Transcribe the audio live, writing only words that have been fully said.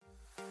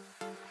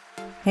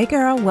Hey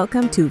girl,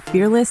 welcome to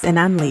Fearless and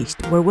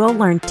Unleashed, where we'll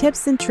learn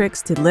tips and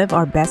tricks to live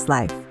our best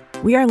life.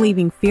 We are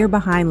leaving fear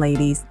behind,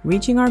 ladies,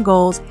 reaching our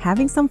goals,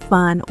 having some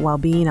fun while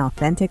being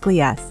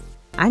authentically us.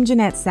 I'm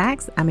Jeanette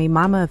Sachs. I'm a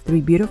mama of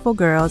 3 beautiful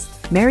girls,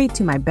 married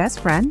to my best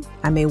friend.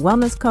 I'm a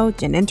wellness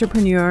coach and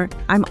entrepreneur.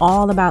 I'm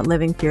all about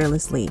living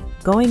fearlessly,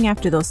 going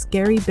after those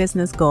scary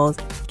business goals,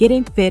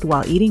 getting fit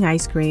while eating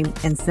ice cream,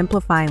 and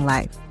simplifying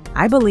life.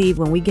 I believe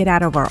when we get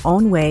out of our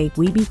own way,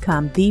 we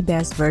become the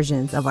best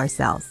versions of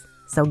ourselves.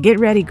 So get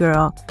ready,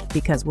 girl,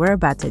 because we're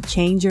about to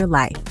change your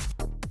life.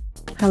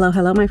 Hello,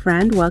 my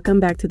friend. Welcome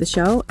back to the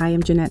show. I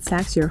am Jeanette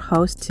Sachs, your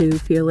host to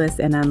Fearless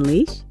and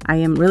Unleashed. I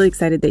am really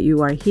excited that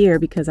you are here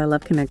because I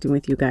love connecting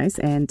with you guys.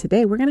 And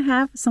today we're going to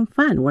have some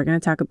fun. We're going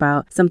to talk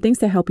about some things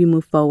to help you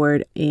move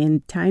forward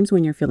in times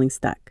when you're feeling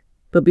stuck.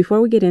 But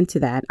before we get into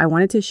that, I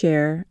wanted to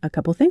share a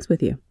couple things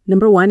with you.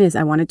 Number one is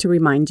I wanted to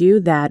remind you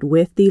that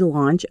with the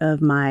launch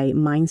of my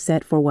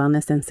Mindset for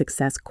Wellness and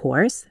Success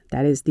course,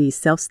 that is the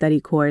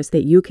self-study course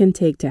that you can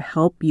take to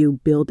help you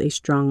build a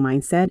strong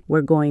mindset.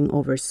 We're going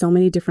over so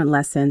many different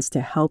lessons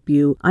to help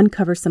you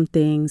uncover some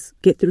things,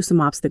 get through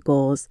some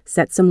obstacles,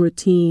 set some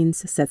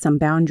routines, set some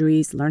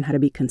boundaries, learn how to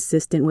be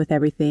consistent with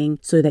everything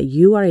so that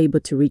you are able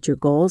to reach your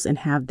goals and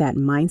have that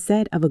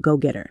mindset of a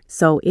go-getter.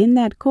 So in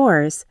that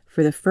course,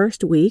 for the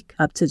first week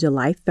up to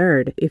July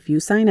 3rd, if you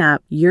sign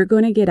up, you're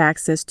going to get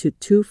access to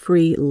 2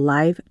 free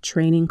live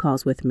training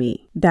calls with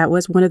me. That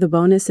was one of the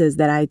bonuses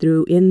that I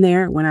threw in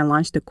there when I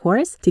launched the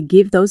course to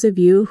give those of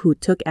you who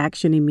took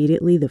action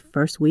immediately the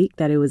first week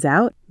that it was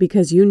out,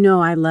 because you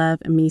know I love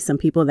me some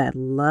people that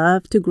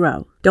love to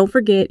grow. Don't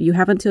forget, you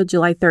have until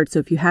July 3rd. So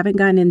if you haven't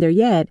gotten in there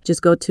yet,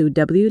 just go to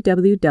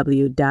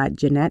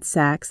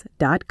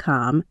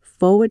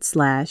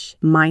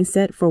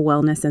www.JeanetteSachs.com/mindset for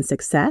wellness and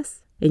success.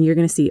 And you're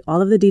going to see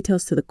all of the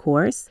details to the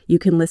course. You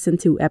can listen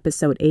to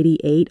episode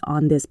 88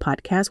 on this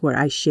podcast where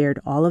I shared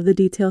all of the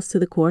details to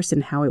the course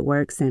and how it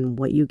works and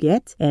what you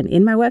get. And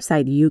in my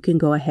website, you can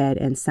go ahead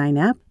and sign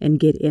up and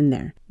get in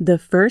there. The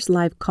first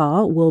live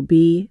call will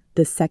be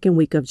the second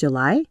week of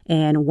July.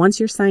 And once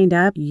you're signed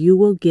up, you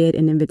will get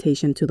an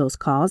invitation to those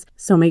calls.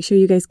 So make sure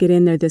you guys get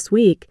in there this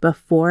week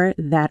before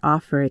that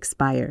offer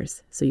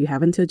expires. So you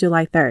have until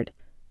July 3rd.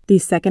 The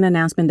second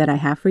announcement that I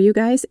have for you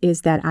guys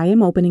is that I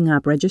am opening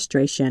up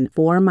registration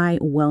for my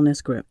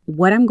wellness group.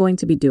 What I'm going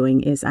to be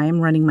doing is I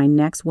am running my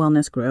next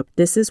wellness group.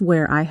 This is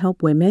where I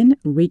help women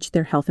reach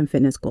their health and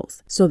fitness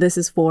goals. So this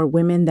is for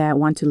women that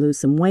want to lose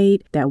some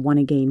weight, that want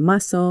to gain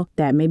muscle,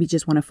 that maybe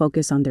just want to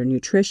focus on their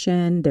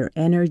nutrition, their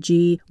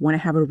energy, want to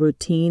have a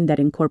routine that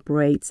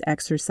incorporates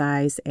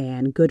exercise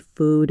and good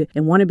food,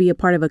 and want to be a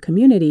part of a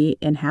community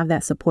and have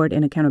that support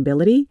and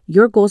accountability.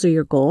 Your goals are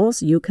your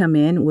goals. You come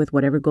in with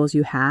whatever goals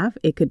you have.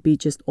 It could be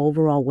just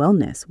overall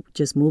wellness,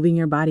 just moving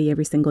your body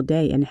every single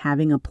day and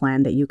having a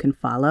plan that you can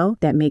follow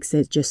that makes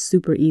it just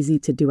super easy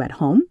to do at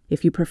home.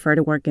 If you prefer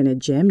to work in a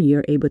gym,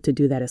 you're able to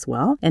do that as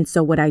well. And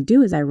so what I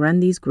do is I run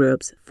these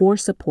groups for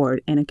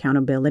support and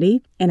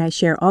accountability, and I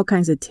share all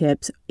kinds of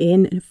tips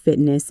in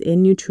fitness,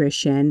 in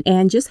nutrition,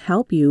 and just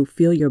help you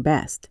feel your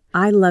best.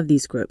 I love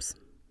these groups.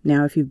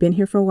 Now, if you've been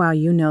here for a while,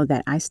 you know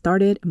that I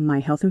started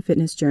my health and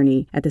fitness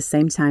journey at the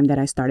same time that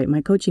I started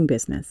my coaching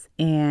business.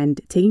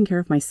 And taking care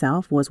of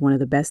myself was one of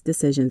the best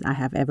decisions I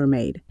have ever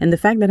made. And the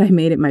fact that I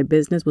made it my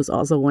business was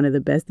also one of the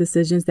best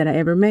decisions that I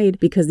ever made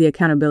because the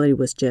accountability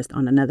was just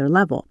on another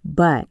level.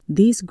 But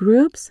these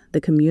groups, the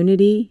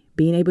community,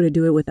 being able to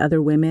do it with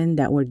other women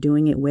that were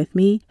doing it with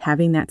me,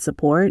 having that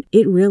support,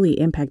 it really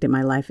impacted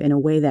my life in a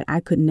way that I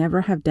could never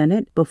have done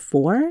it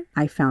before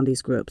I found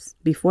these groups.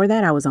 Before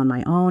that, I was on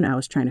my own. I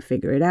was trying to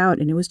figure it out,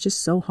 and it was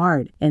just so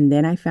hard. And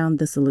then I found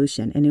the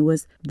solution, and it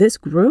was this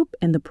group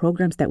and the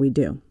programs that we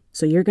do.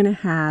 So you're going to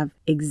have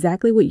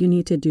exactly what you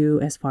need to do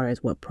as far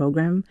as what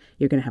program.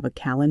 You're going to have a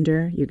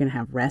calendar. You're going to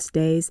have rest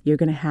days. You're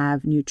going to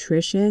have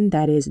nutrition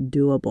that is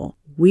doable.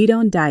 We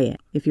don't diet.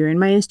 If you're in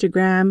my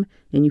Instagram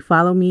and you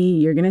follow me,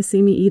 you're going to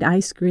see me eat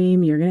ice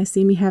cream. You're going to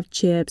see me have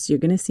chips. You're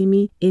going to see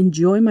me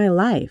enjoy my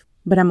life.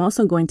 But I'm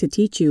also going to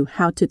teach you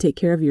how to take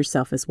care of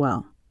yourself as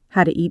well.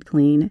 How to eat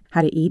clean,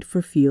 how to eat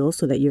for fuel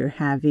so that you're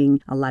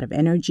having a lot of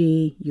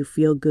energy, you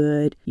feel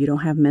good, you don't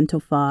have mental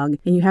fog,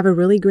 and you have a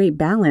really great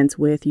balance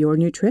with your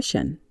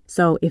nutrition.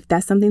 So if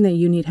that's something that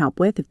you need help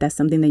with, if that's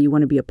something that you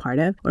want to be a part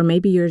of, or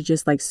maybe you're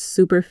just like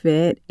super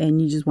fit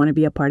and you just want to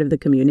be a part of the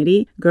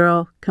community,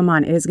 girl, come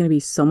on, it is going to be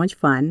so much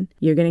fun.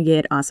 You're going to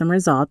get awesome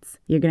results.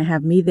 You're going to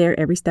have me there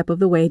every step of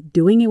the way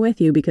doing it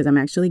with you because I'm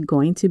actually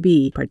going to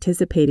be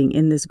participating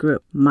in this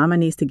group. Mama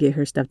needs to get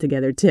her stuff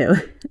together too.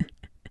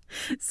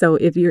 So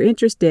if you're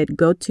interested,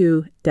 go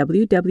to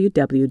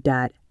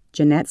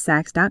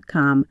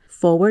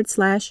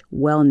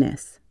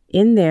www.JeanetteSachs.com/wellness.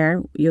 In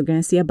there, you're going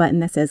to see a button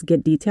that says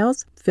Get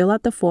Details. Fill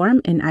out the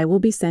form, and I will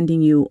be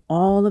sending you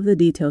all of the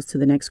details to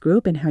the next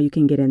group and how you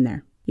can get in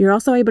there. You're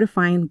also able to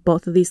find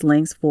both of these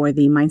links for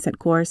the mindset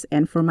course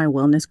and for my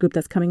wellness group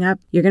that's coming up.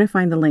 You're going to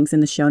find the links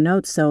in the show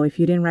notes. So if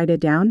you didn't write it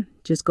down,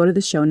 just go to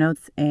the show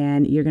notes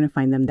and you're going to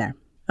find them there.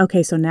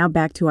 Okay, so now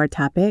back to our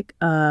topic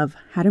of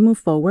how to move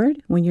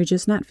forward when you're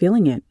just not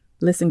feeling it.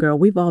 Listen, girl,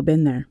 we've all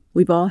been there.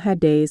 We've all had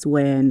days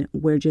when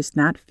we're just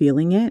not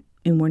feeling it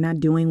and we're not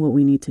doing what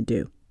we need to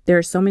do. There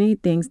are so many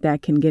things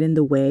that can get in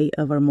the way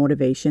of our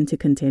motivation to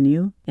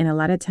continue. And a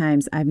lot of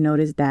times I've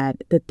noticed that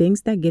the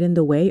things that get in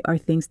the way are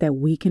things that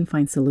we can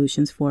find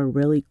solutions for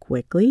really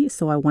quickly.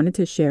 So I wanted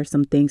to share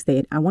some things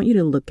that I want you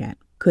to look at.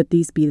 Could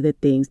these be the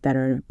things that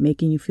are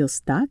making you feel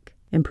stuck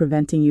and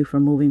preventing you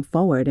from moving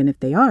forward? And if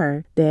they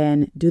are,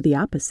 then do the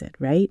opposite,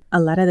 right? A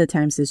lot of the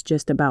times it's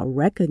just about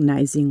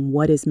recognizing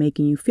what is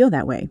making you feel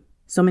that way.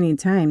 So many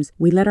times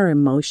we let our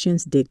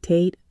emotions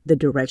dictate the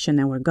direction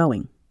that we're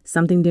going.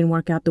 Something didn't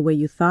work out the way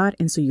you thought,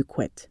 and so you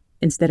quit.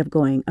 Instead of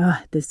going,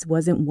 this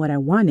wasn't what I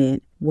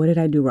wanted. What did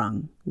I do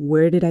wrong?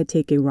 Where did I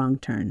take a wrong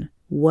turn?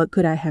 What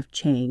could I have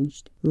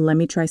changed? Let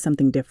me try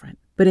something different.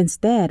 But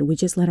instead, we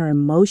just let our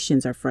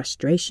emotions, our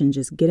frustration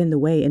just get in the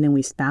way, and then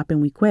we stop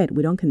and we quit.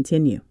 We don't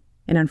continue.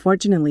 And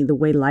unfortunately, the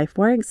way life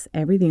works,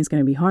 everything's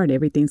going to be hard.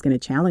 Everything's going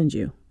to challenge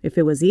you. If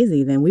it was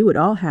easy, then we would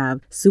all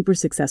have super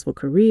successful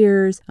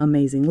careers,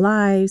 amazing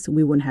lives.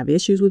 We wouldn't have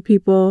issues with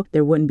people.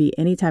 There wouldn't be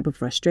any type of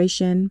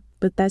frustration.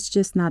 But that's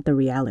just not the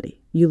reality.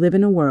 You live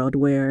in a world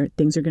where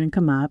things are going to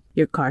come up.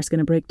 Your car's going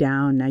to break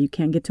down. Now you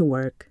can't get to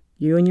work.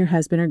 You and your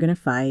husband are going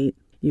to fight.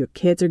 Your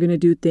kids are going to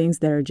do things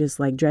that are just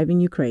like driving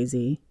you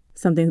crazy.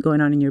 Something's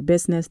going on in your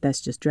business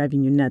that's just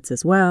driving you nuts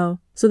as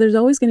well. So there's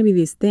always going to be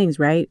these things,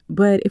 right?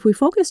 But if we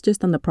focus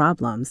just on the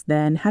problems,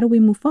 then how do we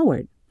move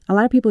forward? A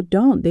lot of people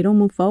don't. They don't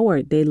move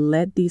forward. They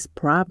let these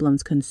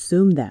problems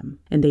consume them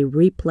and they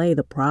replay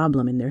the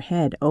problem in their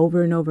head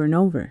over and over and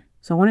over.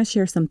 So I want to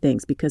share some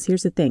things because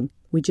here's the thing.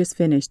 We just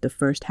finished the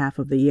first half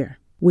of the year.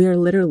 We are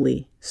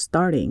literally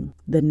starting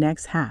the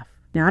next half.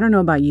 Now, I don't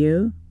know about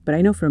you, but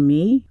I know for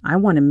me, I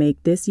want to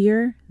make this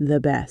year the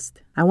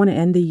best. I want to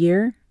end the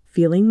year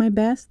feeling my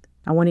best.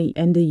 I want to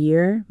end the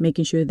year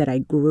making sure that I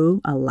grew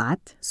a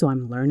lot, so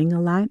I'm learning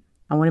a lot.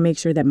 I want to make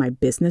sure that my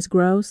business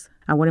grows.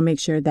 I want to make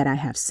sure that I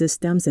have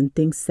systems and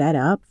things set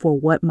up for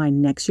what my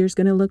next year is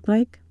going to look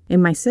like.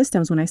 In my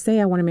systems, when I say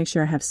I want to make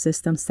sure I have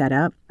systems set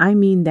up, I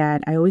mean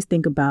that I always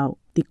think about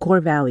the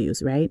core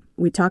values, right?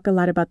 We talk a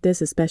lot about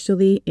this,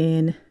 especially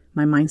in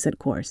my mindset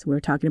course. We're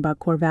talking about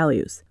core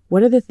values.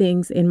 What are the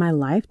things in my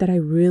life that I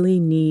really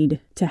need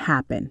to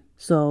happen?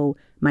 So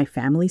my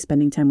family,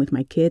 spending time with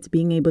my kids,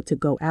 being able to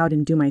go out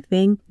and do my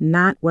thing,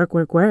 not work.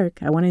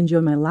 I want to enjoy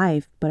my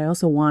life, but I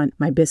also want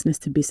my business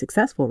to be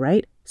successful,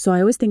 right? So I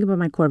always think about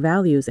my core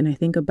values and I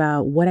think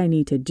about what I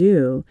need to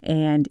do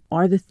and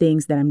are the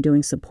things that I'm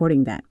doing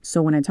supporting that.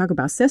 So when I talk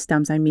about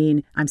systems, I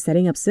mean, I'm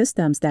setting up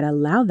systems that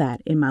allow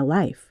that in my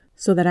life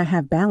so that I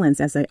have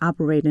balance as I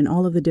operate in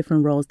all of the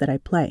different roles that I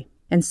play.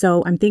 And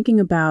so I'm thinking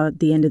about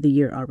the end of the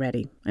year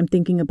already. I'm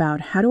thinking about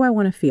how do I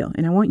want to feel?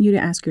 And I want you to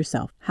ask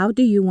yourself, how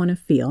do you want to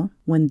feel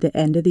when the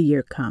end of the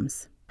year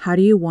comes? How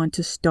do you want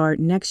to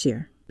start next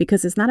year?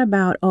 Because it's not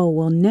about,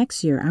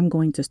 next year I'm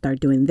going to start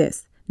doing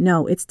this.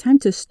 No, it's time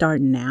to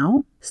start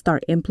now,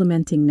 start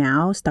implementing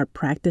now, start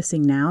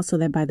practicing now so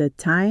that by the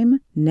time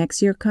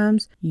next year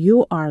comes,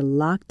 you are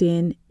locked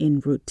in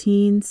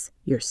routines,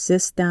 your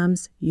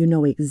systems, you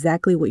know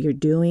exactly what you're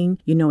doing,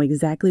 you know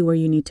exactly where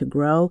you need to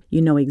grow,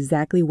 you know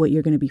exactly what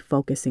you're going to be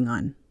focusing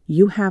on.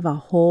 You have a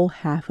whole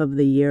half of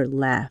the year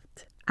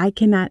left. I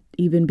cannot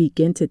even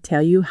begin to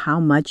tell you how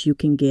much you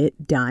can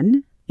get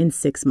done in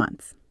 6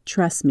 months.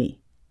 Trust me,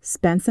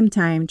 spend some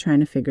time trying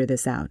to figure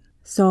this out.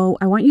 So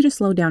I want you to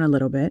slow down a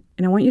little bit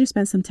and I want you to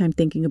spend some time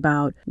thinking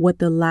about what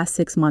the last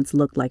 6 months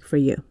looked like for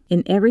you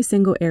in every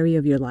single area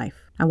of your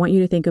life. I want you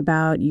to think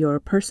about your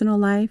personal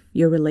life,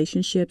 your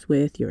relationships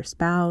with your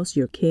spouse,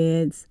 your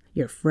kids,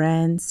 your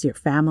friends, your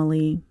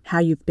family, how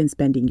you've been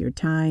spending your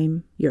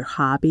time, your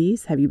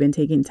hobbies. Have you been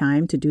taking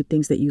time to do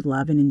things that you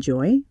love and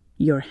enjoy?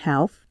 Your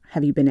health.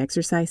 Have you been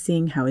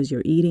exercising? How is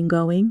your eating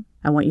going?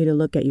 I want you to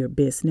look at your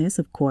business,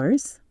 of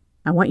course.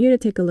 I want you to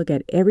take a look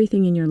at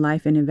everything in your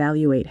life and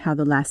evaluate how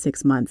the last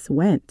 6 months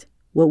went.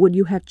 What would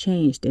you have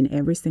changed in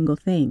every single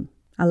thing?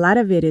 A lot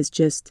of it is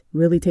just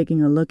really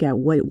taking a look at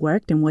what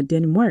worked and what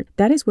didn't work.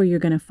 That is where you're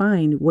going to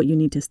find what you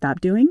need to stop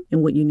doing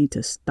and what you need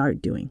to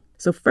start doing.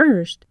 So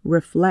first,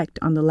 reflect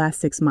on the last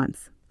 6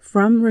 months.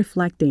 From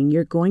reflecting,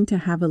 you're going to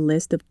have a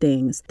list of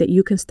things that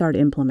you can start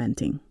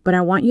implementing. But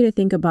I want you to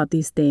think about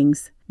these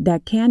things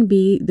that can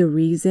be the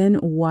reason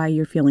why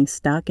you're feeling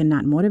stuck and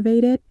not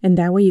motivated. And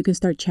that way you can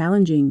start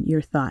challenging your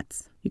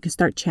thoughts. You can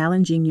start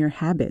challenging your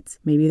habits.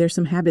 Maybe there's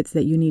some habits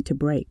that you need to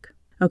break.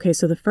 Okay,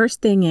 so the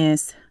first thing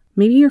is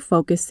maybe you're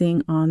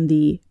focusing on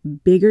the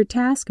bigger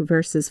task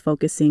versus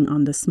focusing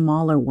on the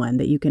smaller one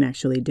that you can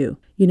actually do.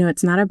 You know,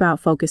 it's not about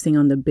focusing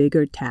on the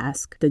bigger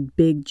task, the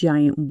big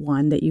giant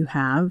one that you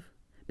have,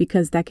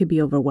 because that could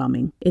be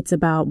overwhelming. It's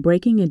about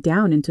breaking it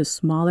down into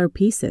smaller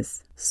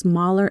pieces,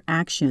 smaller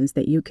actions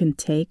that you can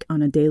take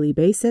on a daily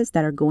basis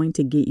that are going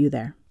to get you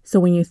there. So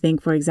when you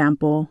think, for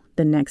example,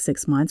 the next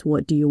 6 months,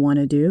 what do you want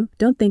to do?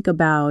 Don't think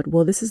about,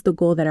 well, this is the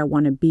goal that I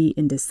want to be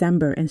in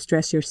December and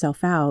stress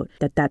yourself out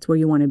that that's where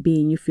you want to be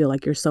and you feel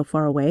like you're so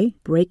far away.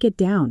 Break it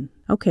down.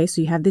 Okay,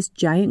 so you have this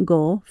giant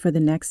goal for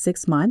the next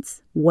 6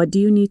 months. What do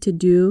you need to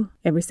do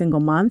every single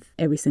month,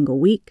 every single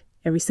week,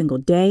 every single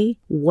day?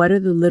 What are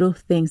the little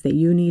things that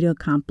you need to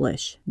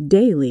accomplish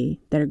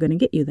daily that are going to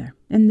get you there?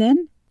 And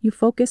then you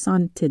focus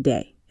on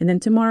today. And then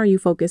tomorrow you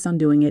focus on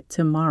doing it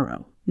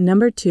tomorrow.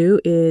 Number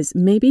 2 is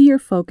maybe you're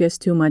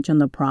focused too much on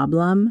the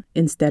problem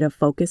instead of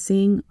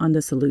focusing on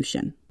the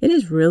solution. It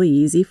is really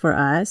easy for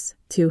us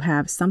to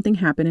have something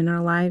happen in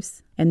our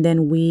lives and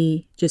then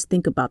we just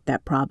think about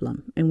that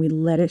problem and we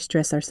let it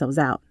stress ourselves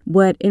out.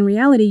 But in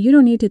reality, you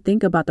don't need to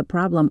think about the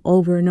problem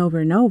over and over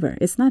and over.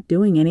 It's not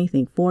doing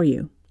anything for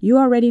you. You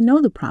already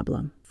know the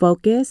problem.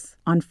 Focus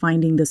on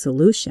finding the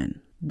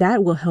solution.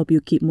 That will help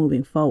you keep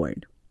moving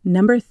forward.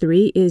 Number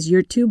 3 is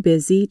you're too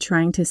busy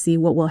trying to see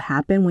what will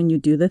happen when you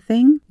do the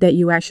thing that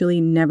you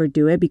actually never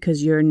do it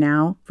because you're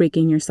now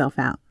freaking yourself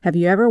out. Have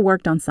you ever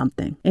worked on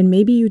something and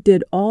maybe you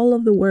did all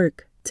of the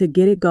work to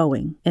get it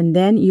going and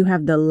then you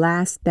have the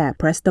last step,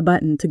 press the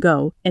button to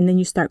go, and then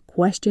you start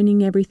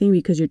questioning everything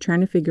because you're trying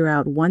to figure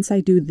out, once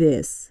I do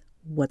this,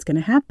 what's going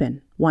to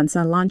happen? Once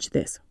I launch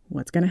this,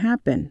 what's going to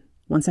happen?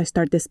 Once I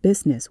start this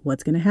business,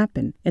 what's going to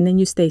happen? And then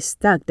you stay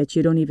stuck that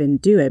you don't even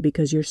do it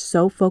because you're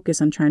so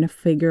focused on trying to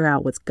figure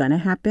out what's going to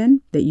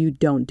happen that you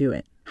don't do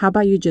it. How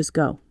about you just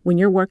go? When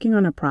you're working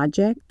on a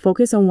project,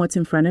 focus on what's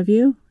in front of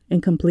you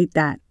and complete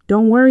that.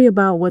 Don't worry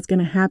about what's going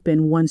to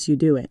happen once you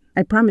do it.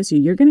 I promise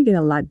you're going to get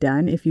a lot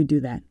done if you do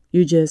that.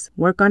 You just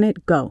work on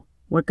it, go.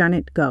 Work on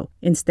it, go.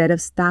 Instead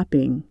of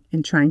stopping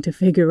and trying to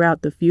figure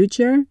out the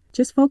future,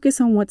 just focus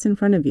on what's in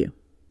front of you.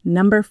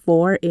 Number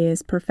 4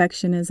 is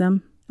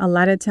perfectionism. A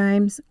lot of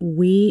times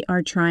we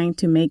are trying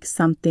to make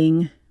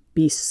something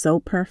be so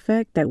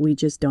perfect that we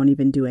just don't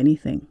even do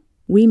anything.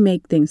 We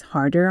make things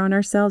harder on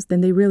ourselves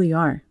than they really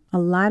are. A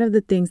lot of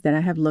the things that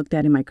I have looked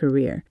at in my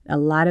career, a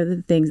lot of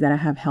the things that I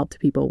have helped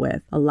people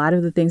with, a lot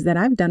of the things that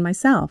I've done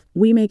myself,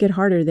 we make it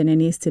harder than it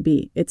needs to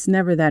be. It's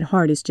never that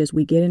hard. It's just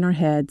we get in our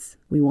heads.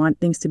 We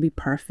want things to be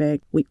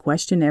perfect. We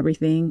question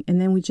everything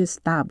and then we just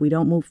stop. We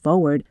don't move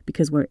forward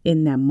because we're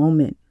in that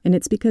moment. And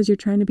it's because you're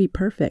trying to be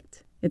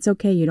perfect. It's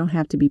okay. You don't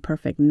have to be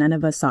perfect. None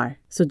of us are.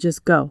 So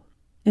just go.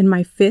 And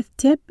my 5th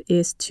tip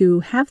is to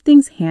have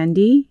things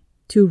handy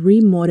to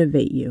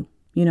re-motivate you.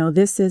 You know,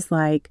 this is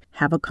like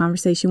have a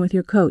conversation with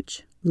your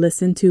coach.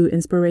 Listen to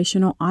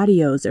inspirational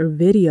audios or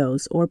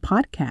videos or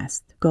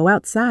podcasts. Go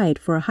outside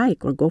for a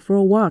hike or go for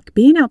a walk.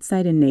 Being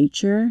outside in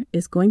nature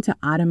is going to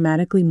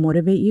automatically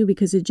motivate you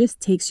because it just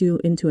takes you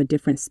into a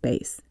different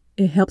space.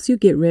 It helps you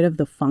get rid of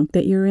the funk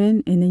that you're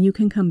in, and then you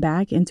can come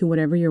back into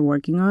whatever you're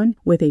working on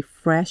with a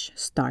fresh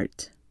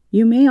start.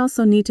 You may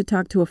also need to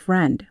talk to a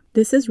friend.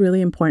 This is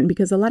really important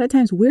because a lot of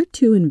times we're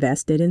too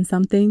invested in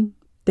something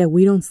that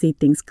we don't see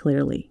things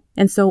clearly.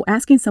 And so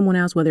asking someone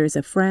else, whether it's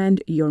a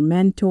friend, your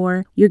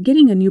mentor, you're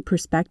getting a new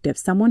perspective,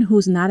 someone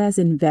who's not as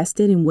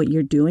invested in what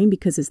you're doing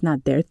because it's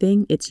not their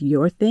thing, it's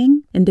your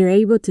thing, and they're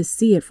able to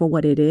see it for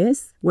what it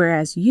is.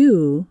 Whereas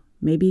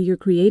maybe you're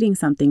creating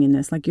something in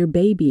this, like your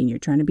baby, and you're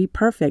trying to be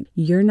perfect.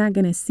 You're not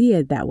going to see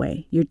it that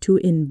way. You're too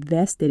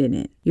invested in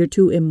it. You're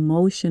too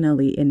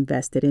emotionally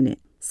invested in it.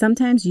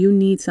 Sometimes you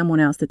need someone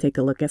else to take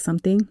a look at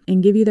something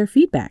and give you their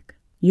feedback.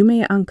 You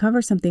may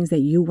uncover some things that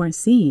you weren't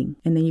seeing,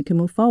 and then you can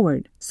move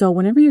forward. So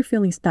whenever you're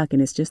feeling stuck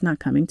and it's just not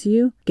coming to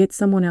you, get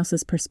someone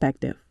else's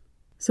perspective.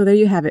 So there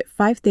you have it.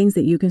 5 things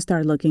that you can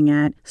start looking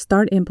at,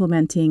 start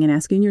implementing and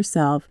asking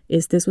yourself,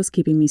 is this what's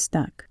keeping me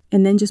stuck?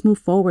 And then just move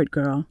forward,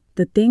 girl.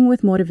 The thing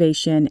with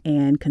motivation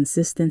and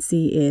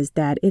consistency is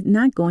that it's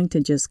not going to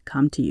just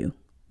come to you.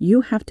 You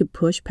have to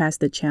push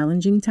past the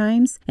challenging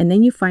times, and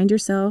then you find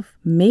yourself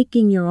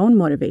making your own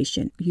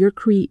motivation. You're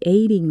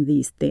creating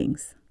these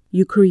things.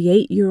 You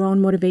create your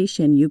own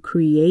motivation. You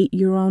create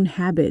your own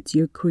habits.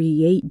 You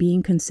create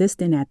being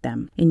consistent at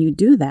them. And you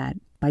do that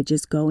by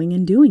just going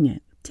and doing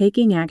it.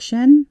 Taking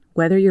action,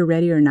 whether you're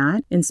ready or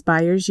not,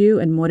 inspires you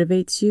and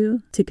motivates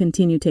you to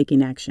continue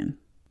taking action.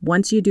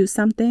 Once you do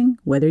something,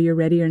 whether you're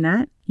ready or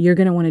not, you're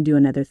going to want to do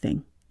another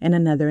thing and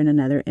another and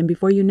another. And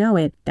before you know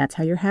it, that's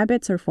how your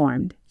habits are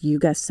formed. You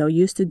got so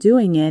used to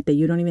doing it that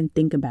you don't even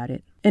think about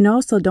it. And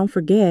also don't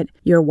forget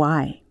your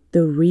why,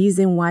 the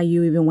reason why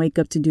you even wake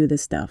up to do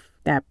this stuff.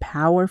 That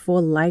powerful,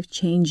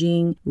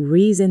 life-changing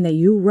reason that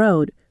you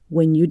wrote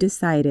when you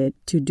decided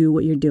to do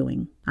what you're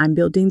doing. I'm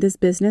building this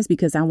business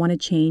because I want to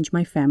change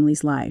my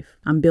family's life.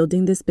 I'm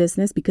building this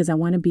business because I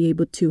want to be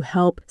able to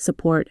help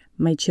support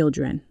my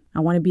children. I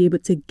want to be able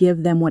to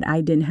give them what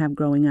I didn't have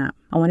growing up.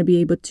 I want to be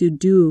able to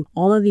do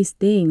all of these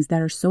things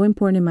that are so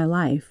important in my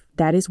life.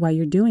 That is why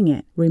you're doing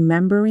it.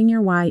 Remembering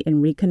your why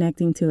and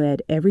reconnecting to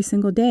it every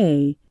single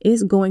day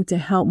is going to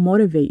help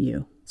motivate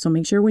you. So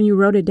make sure when you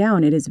wrote it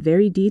down, it is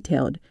very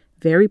detailed,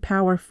 very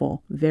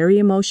powerful, very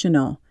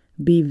emotional.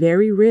 Be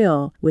very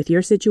real with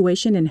your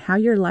situation and how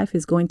your life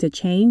is going to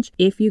change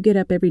if you get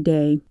up every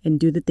day and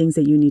do the things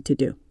that you need to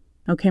do.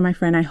 Okay, my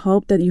friend, I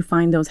hope that you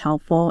find those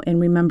helpful. And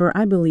remember,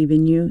 I believe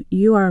in you.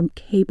 You are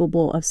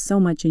capable of so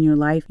much in your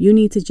life. You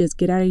need to just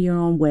get out of your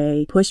own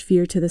way, push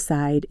fear to the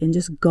side, and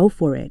just go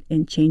for it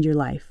and change your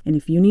life. And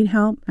if you need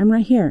help, I'm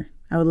right here.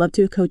 I would love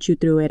to coach you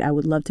through it. I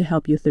would love to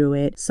help you through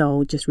it.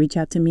 So just reach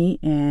out to me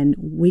and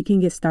we can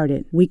get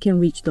started. We can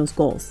reach those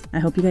goals. I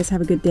hope you guys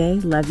have a good day.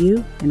 Love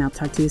you, and I'll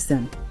talk to you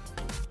soon.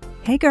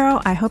 Hey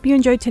girl, I hope you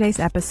enjoyed today's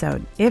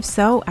episode. If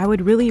so, I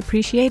would really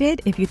appreciate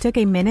it if you took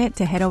a minute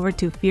to head over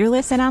to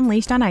Fearless and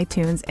Unleashed on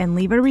iTunes and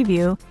leave a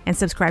review and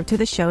subscribe to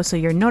the show so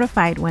you're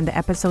notified when the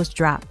episodes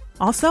drop.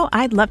 Also,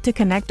 I'd love to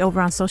connect over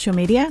on social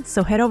media,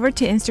 so head over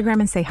to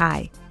Instagram and say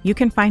hi. You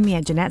can find me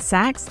at Jeanette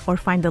Sachs or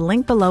find the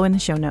link below in the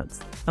show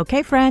notes.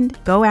 Okay, friend,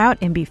 go out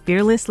and be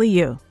fearlessly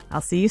you.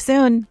 I'll see you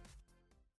soon.